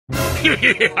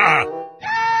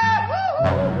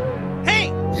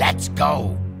Hey, let's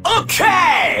go.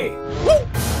 Okay.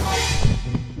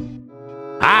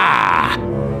 Ah.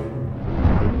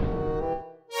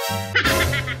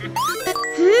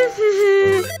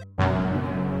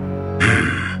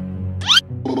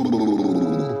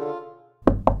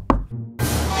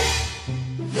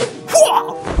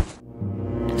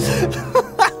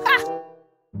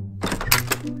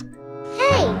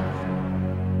 Hey.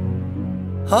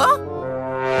 Huh?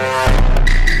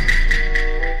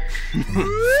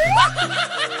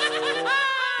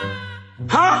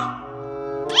 Huh?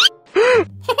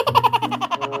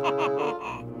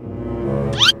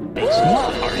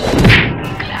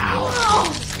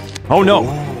 Oh no!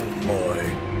 Oh my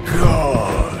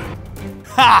God!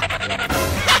 Ha!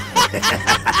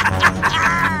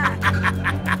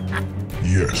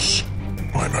 Yes,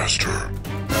 my master.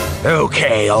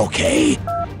 Okay.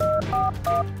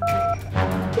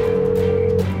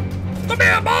 Come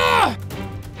here, boy!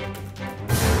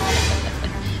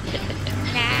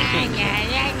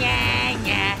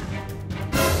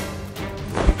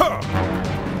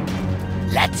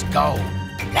 Let's go!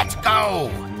 Let's go!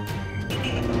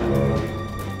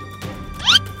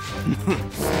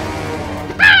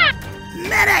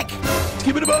 Medic!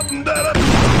 Give it a button, Dada.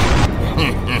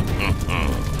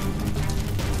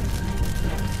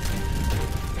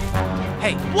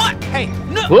 Hey, what? Hey,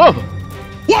 no! Whoa!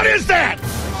 What is that?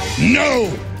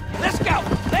 No! Let's go!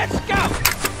 Let's go!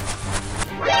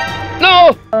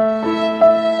 No!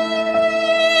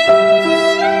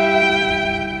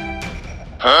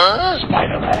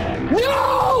 Spider-Man.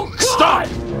 No! God! Stop!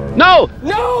 No!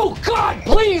 No! God,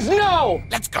 please, no!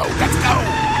 Let's go! Let's go!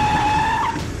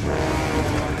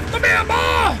 Come here,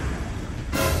 boy!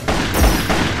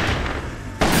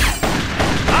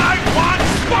 I want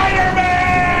Spider-Man!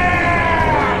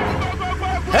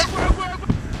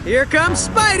 Here comes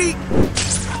Spidey!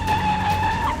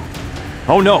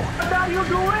 Oh no! What are you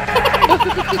doing?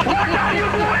 What are you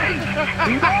doing?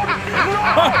 No!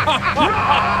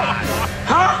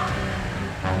 Huh?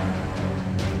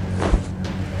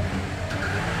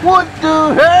 What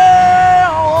the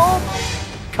hell?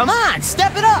 Come on,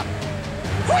 step it up!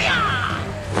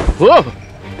 Whoa!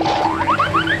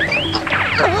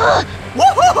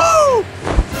 Woohoo!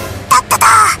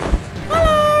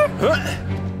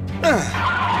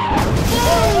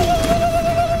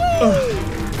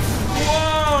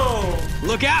 Whoa!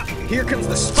 Look out! Here comes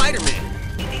the Spider-Man!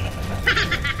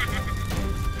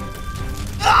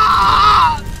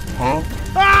 Ah! Huh?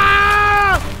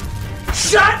 Ah!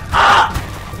 Shut up!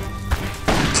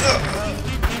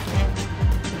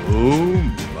 Oh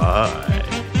my.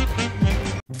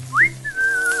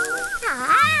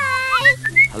 Hi.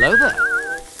 Hello there.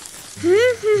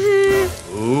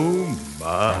 Oh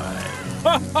my.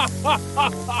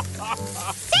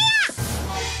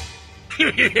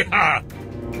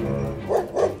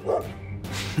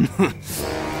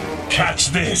 Catch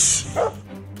this.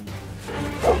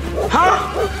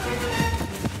 Huh?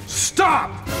 Stop!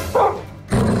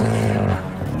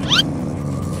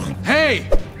 Hey!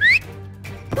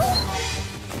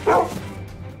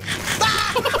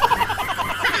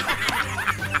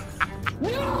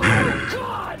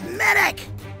 Medic!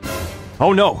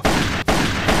 Oh no!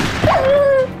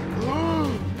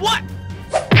 What?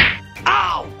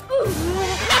 Ow!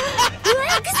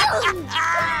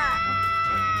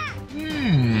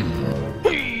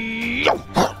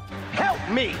 Help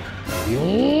me!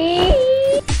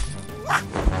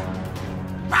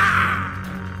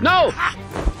 No!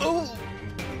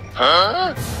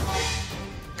 Huh?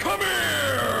 Come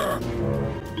here!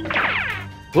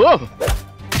 Whoa!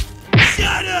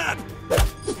 Shut up!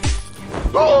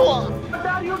 Oh! What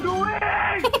are you doing?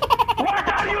 What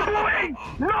are you doing?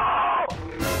 No!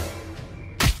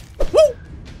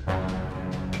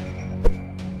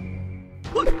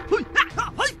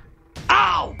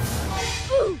 Ow!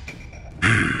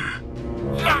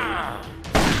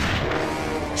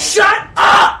 Shut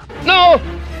up! No!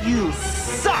 You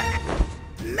suck!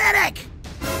 Medic!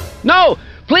 No!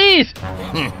 Please!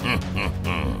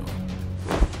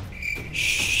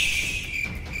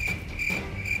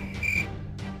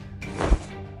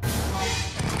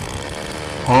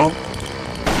 Huh?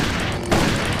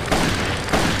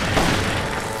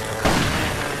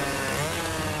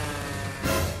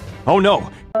 Oh no!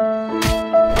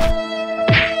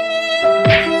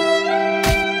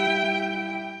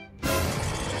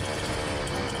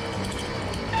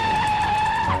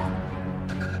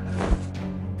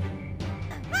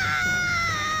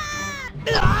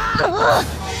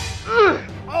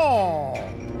 Oh!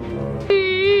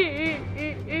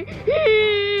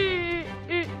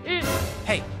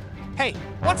 Hey,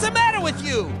 what's What's the matter with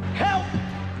you? Help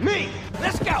me!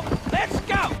 Let's go! Let's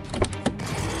go!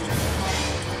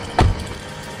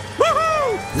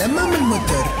 Woohoo! لمام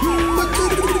الموتور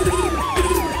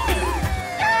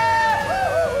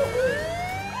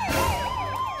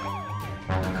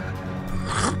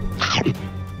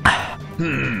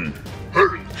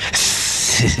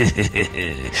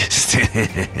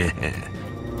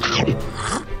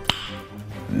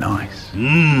Nice.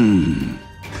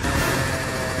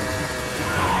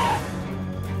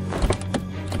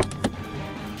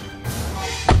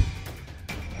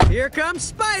 Here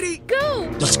comes Spidey. Go!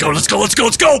 Let's go, let's go, let's go,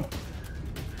 let's go!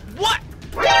 What?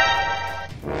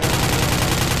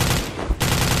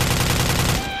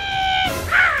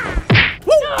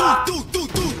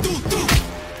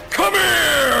 Come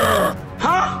here!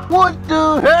 Huh? What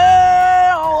the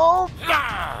hell?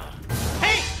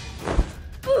 Hey!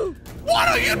 What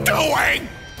are you doing?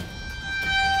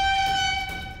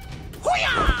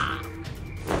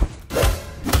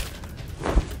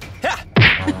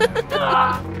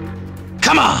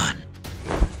 Come on!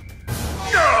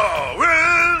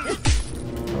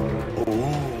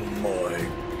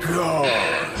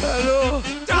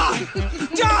 Die!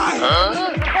 Die!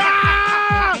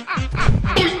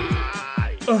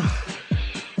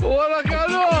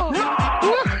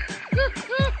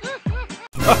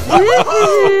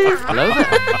 Hello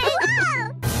there.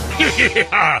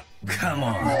 Come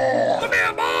on.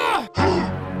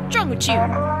 What's wrong with you?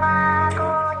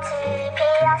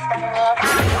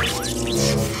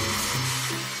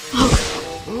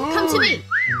 Come to me.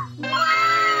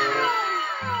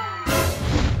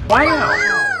 Wow!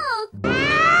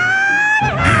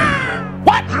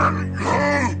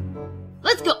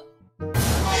 Let's go.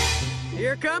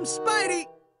 Here comes Spidey.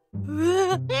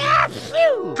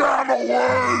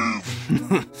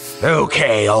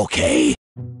 Okay, okay.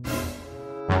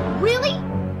 Really?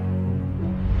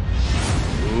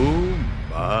 Oh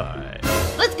my.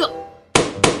 Let's go.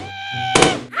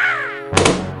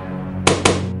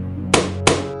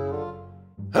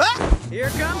 Here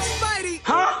comes Spidey.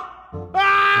 Huh?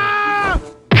 Ah!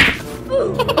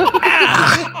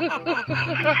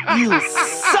 You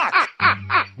suck!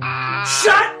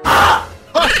 Shut up!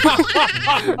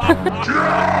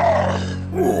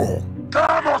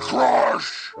 Gamma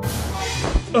Crush!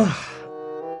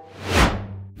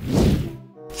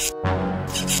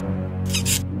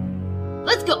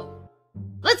 Let's go.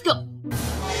 Let's go.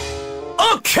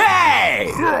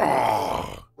 Okay!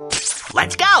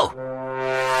 Let's go!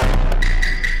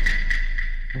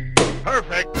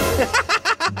 Perfect!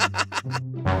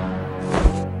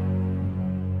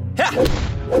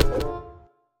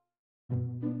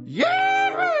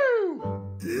 Yahoo!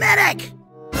 Medic!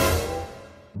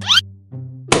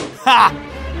 Ha!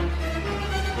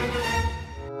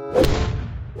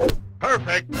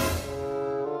 Perfect!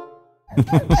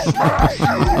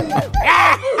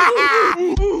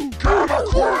 Gamma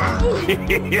Crush!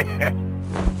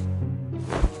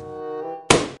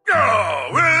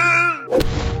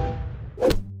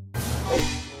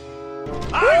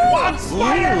 I want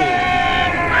Spider-Man!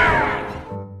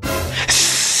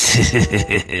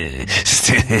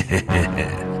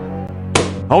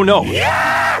 Oh no!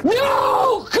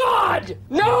 No, God!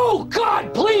 No,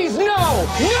 God, please, no!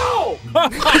 No!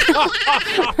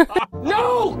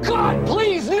 No, God,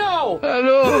 please, no! What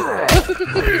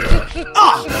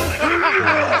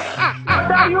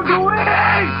are you doing?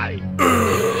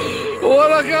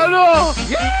 Hola, Carlos!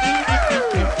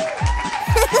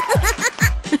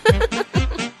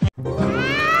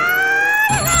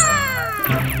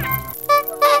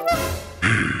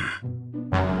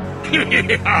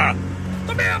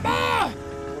 Come here, boy!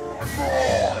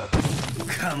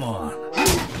 Come on.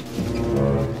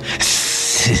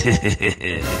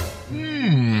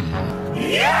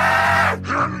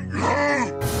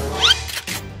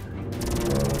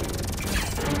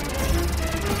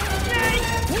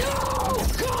 No,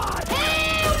 God!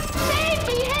 Help! Save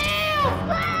me! Help!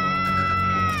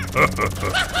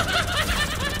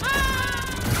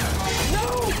 No,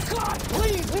 God,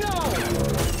 please, no!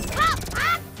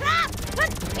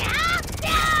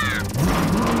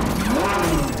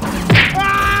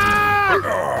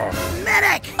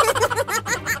 Medic!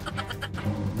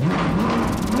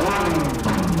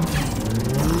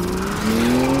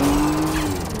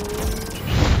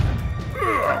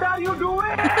 What are you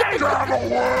doing?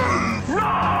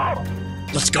 No!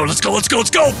 Let's go, let's go, let's go, let's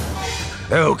go!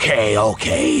 Okay,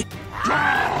 okay.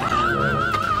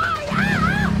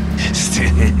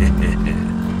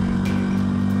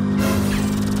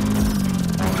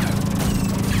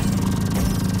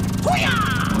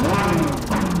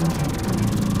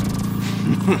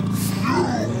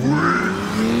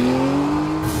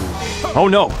 Oh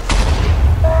no!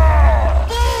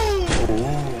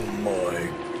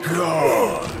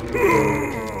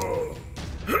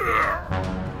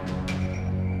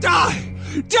 Die!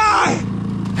 Die!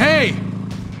 Hey!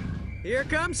 Here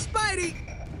comes Spidey!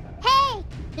 Hey,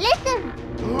 listen.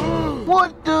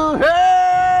 What the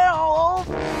hell?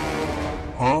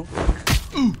 Huh?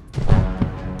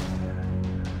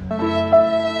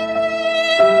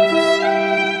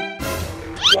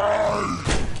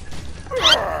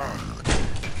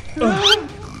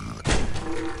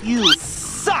 You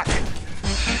suck!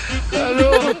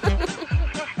 Ganó!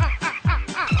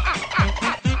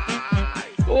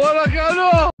 ¡Hola,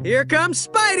 ganó! Here comes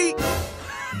Spidey!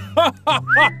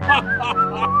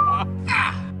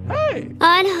 Hey!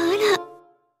 Hola.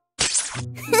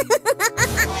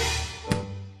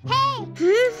 Hey!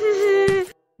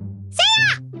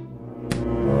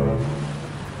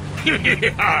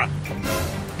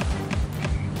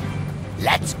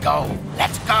 Let's go!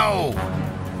 Let's go!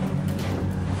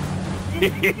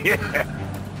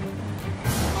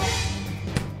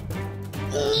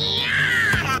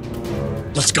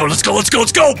 Let's go, let's go, let's go,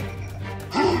 let's go!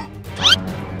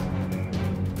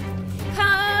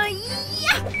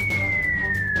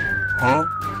 Huh?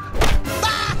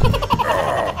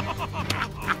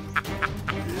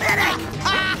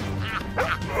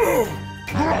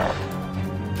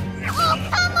 Oh,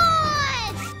 come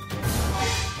on!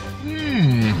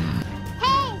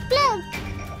 Hey, Blue.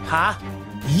 Huh?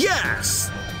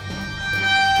 Yes!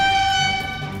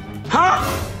 Huh?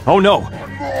 Oh no!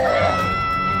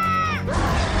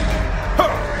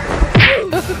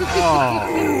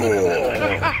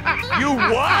 You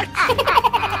what?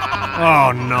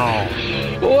 Oh no!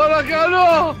 ¡Hola,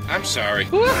 ganó! I'm sorry.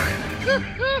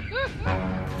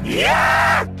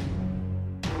 Yeah!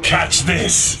 Catch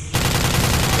this!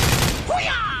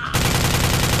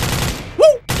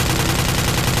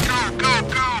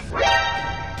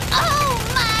 Oh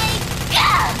my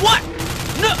God! What?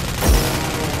 No!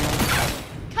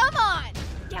 Come on!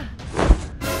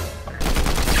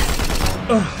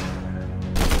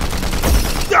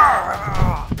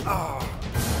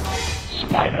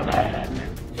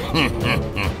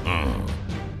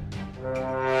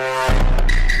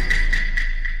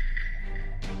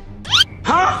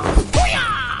 Huh?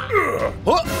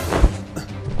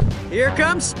 Here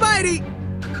comes Spidey!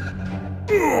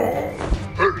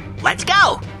 Let's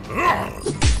go!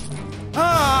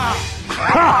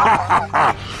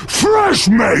 Fresh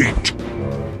mate!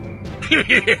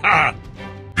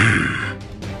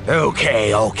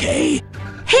 Okay, okay.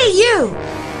 Hey, you!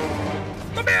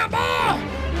 Come here, boy!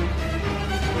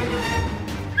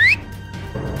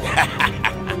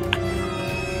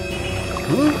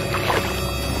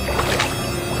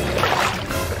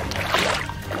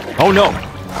 Oh no!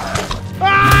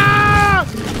 Ah!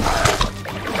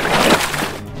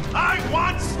 I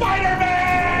want Spider-Man!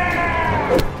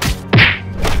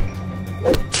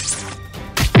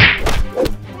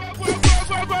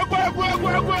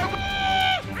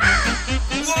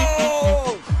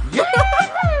 Whoa!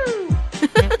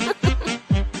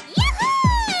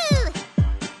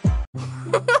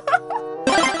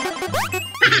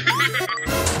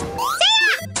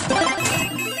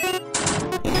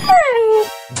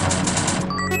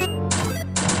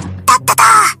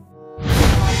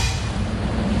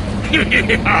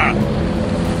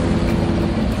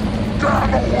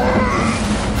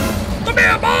 Come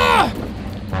here, boy!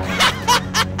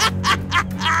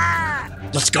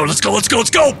 Let's go, let's go, let's go, let's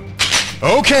go!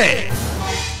 Okay!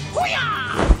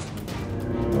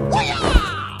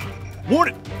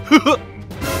 Warning!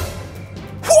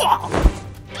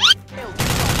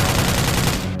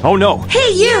 Oh no!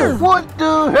 Hey, you! What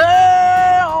the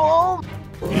hell?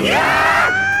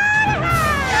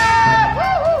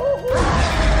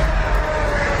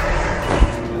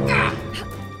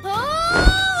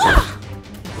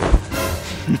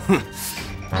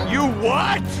 You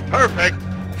what? Perfect!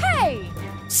 Hey!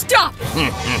 Stop!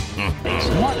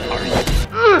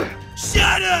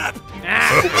 Shut up!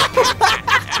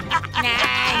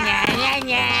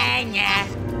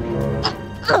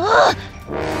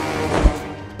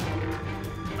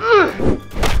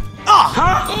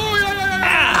 Huh?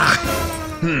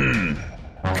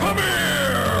 Come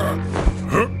here!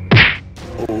 Huh?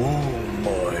 Oh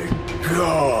my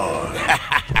God!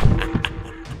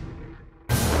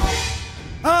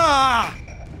 Ah!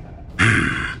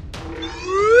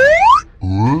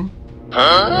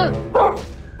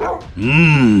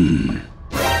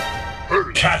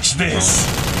 Catch this!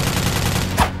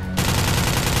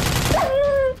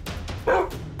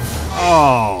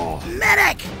 Oh!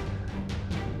 Medic!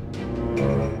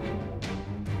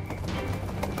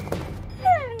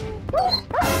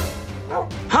 Huh?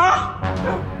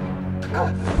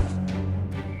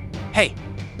 Hey,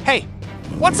 hey,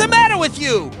 what's the matter with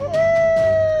you?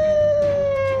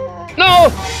 No!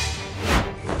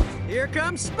 Here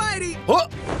comes Spidey. Oh.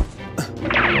 No.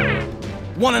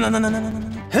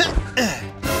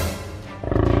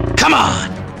 Come on.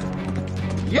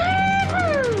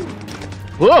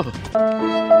 Whoa!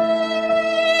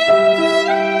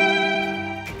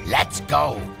 Let's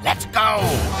go. Let's go.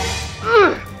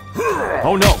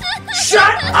 Oh no!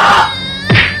 Shut up!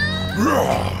 You're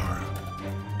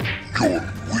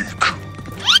weak.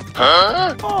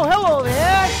 Huh? Oh, hello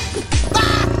there!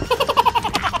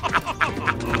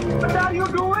 What are you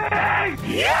doing?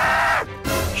 Yeah!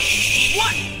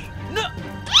 What? No.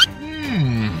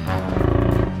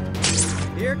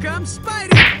 Here comes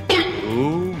Spidey.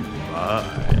 Oh my!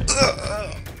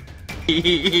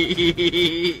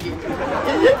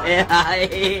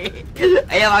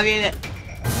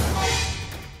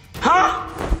 Huh?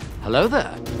 Hello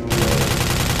there.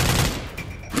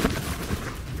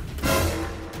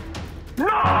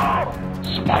 No!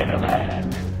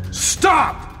 Spider-Man.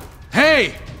 Stop!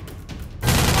 Hey!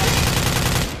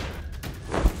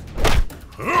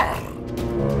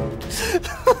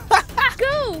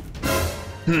 Go!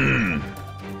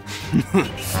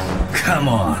 Come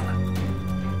on.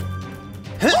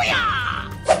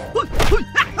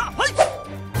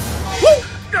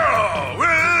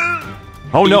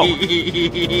 Oh no!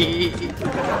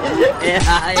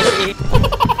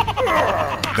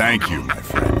 Thank you, my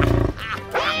friend.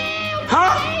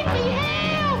 Huh?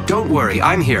 Don't worry,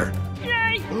 I'm here.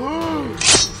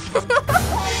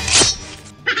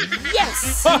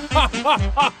 Yes!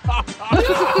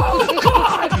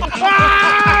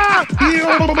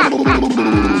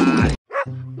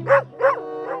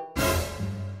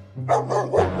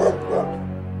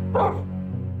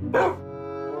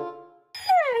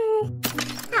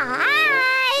 Hi!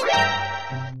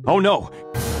 Oh no!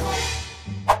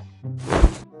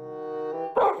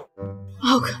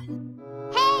 Oh, God.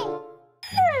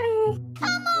 Hey!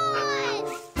 Come on!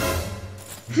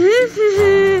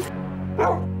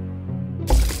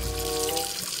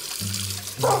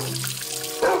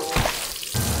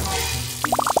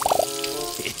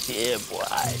 Yeah, boy.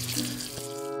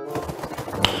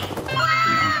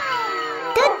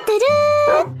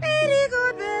 Very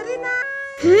good, very nice.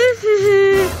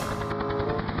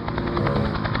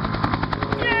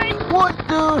 What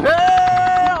the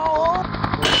hell?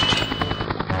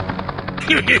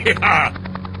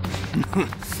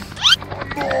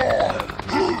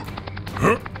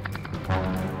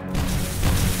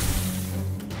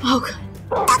 Oh, God.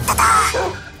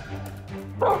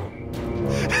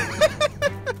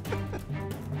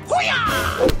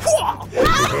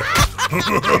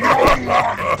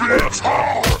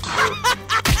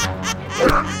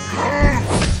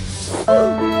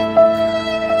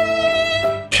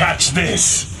 Catch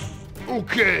this.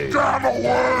 Okay. Damn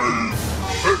away.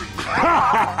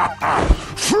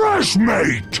 Fresh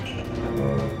mate.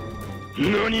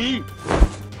 Nani?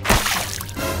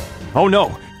 Oh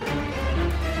no!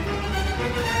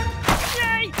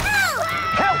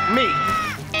 Help me!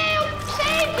 Help!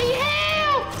 Save me!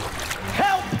 Help!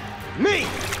 Help me!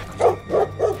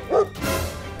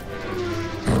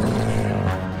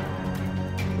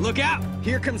 Look out!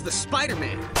 Here comes the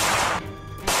Spider-Man.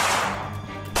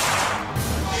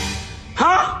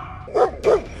 Huh?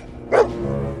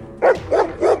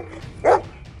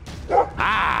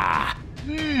 Ah!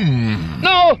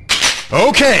 No!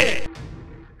 Okay!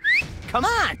 Come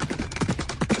on!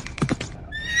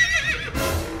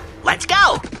 Let's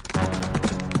go!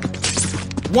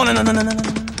 No.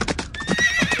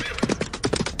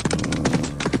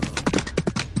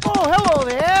 Oh, hello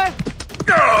there!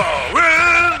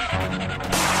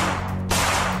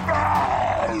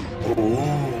 Oh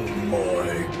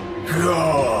my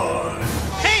God.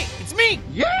 Hey, it's me!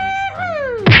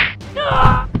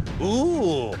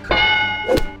 Ooh!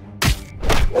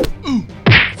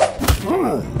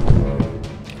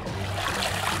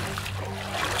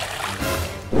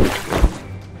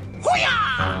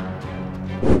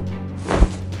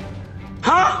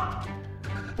 Huh?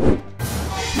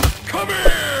 Come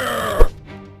here.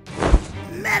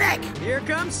 Medic! Here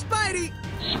comes Spidey!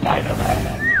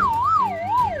 Spider-Man.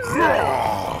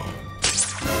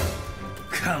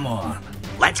 Come on.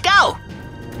 Let's go!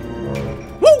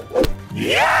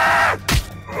 Yeah.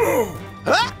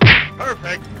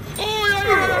 Perfect!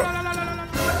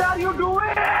 What are you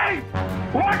doing?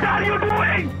 What are you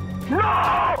doing?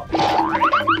 No!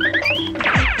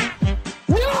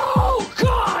 No!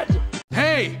 God!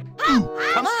 Hey!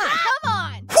 Come on! Come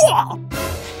on!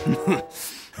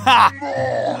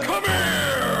 Come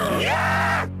here.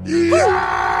 Yeah.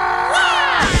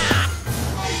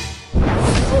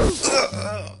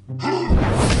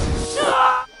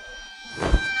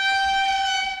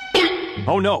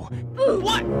 Oh no!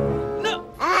 What?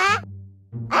 No! Huh?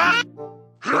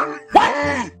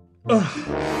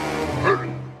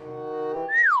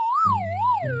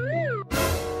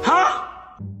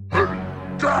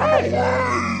 Get away!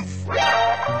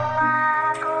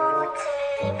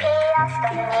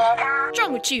 What's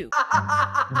wrong with you?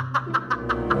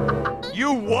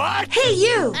 You what? Hey,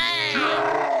 you!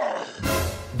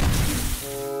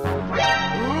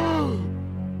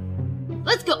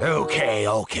 Let's go! Okay,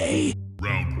 okay.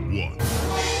 Round 1.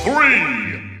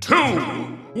 3, 2,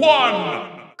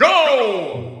 1,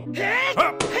 go! Yes!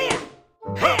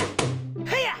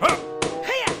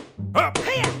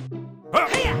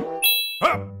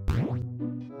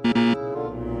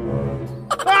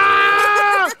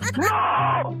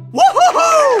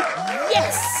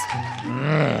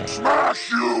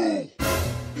 Smash you!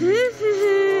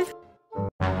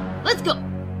 Let's go!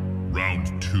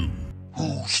 Round 2.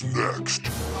 Who's next?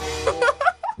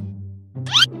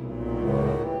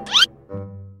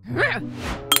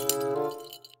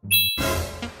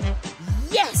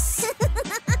 Yes!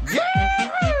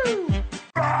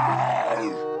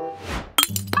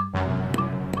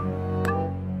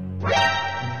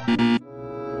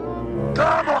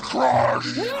 Gamma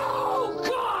Crush! Oh,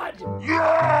 God!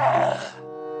 Yeah!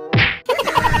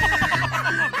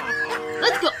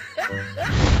 Let's go!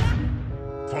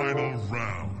 Final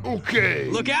round. Okay.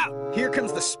 Look out! Here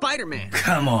comes the Spider-Man.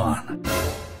 Come on.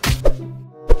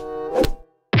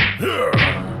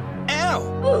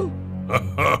 Ow!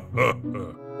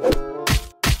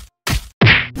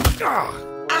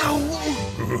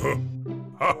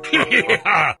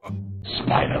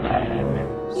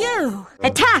 Spider-Man. You!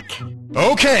 Attack!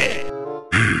 Okay.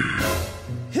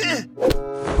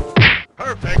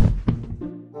 Perfect.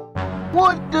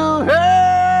 What the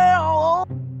hell?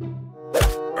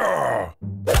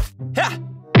 Ha!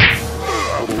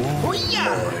 Oh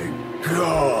my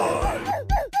God.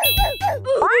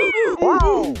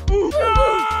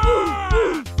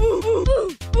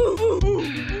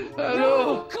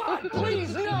 Oh, God,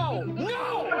 please, no!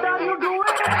 No! What are you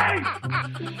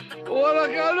doing?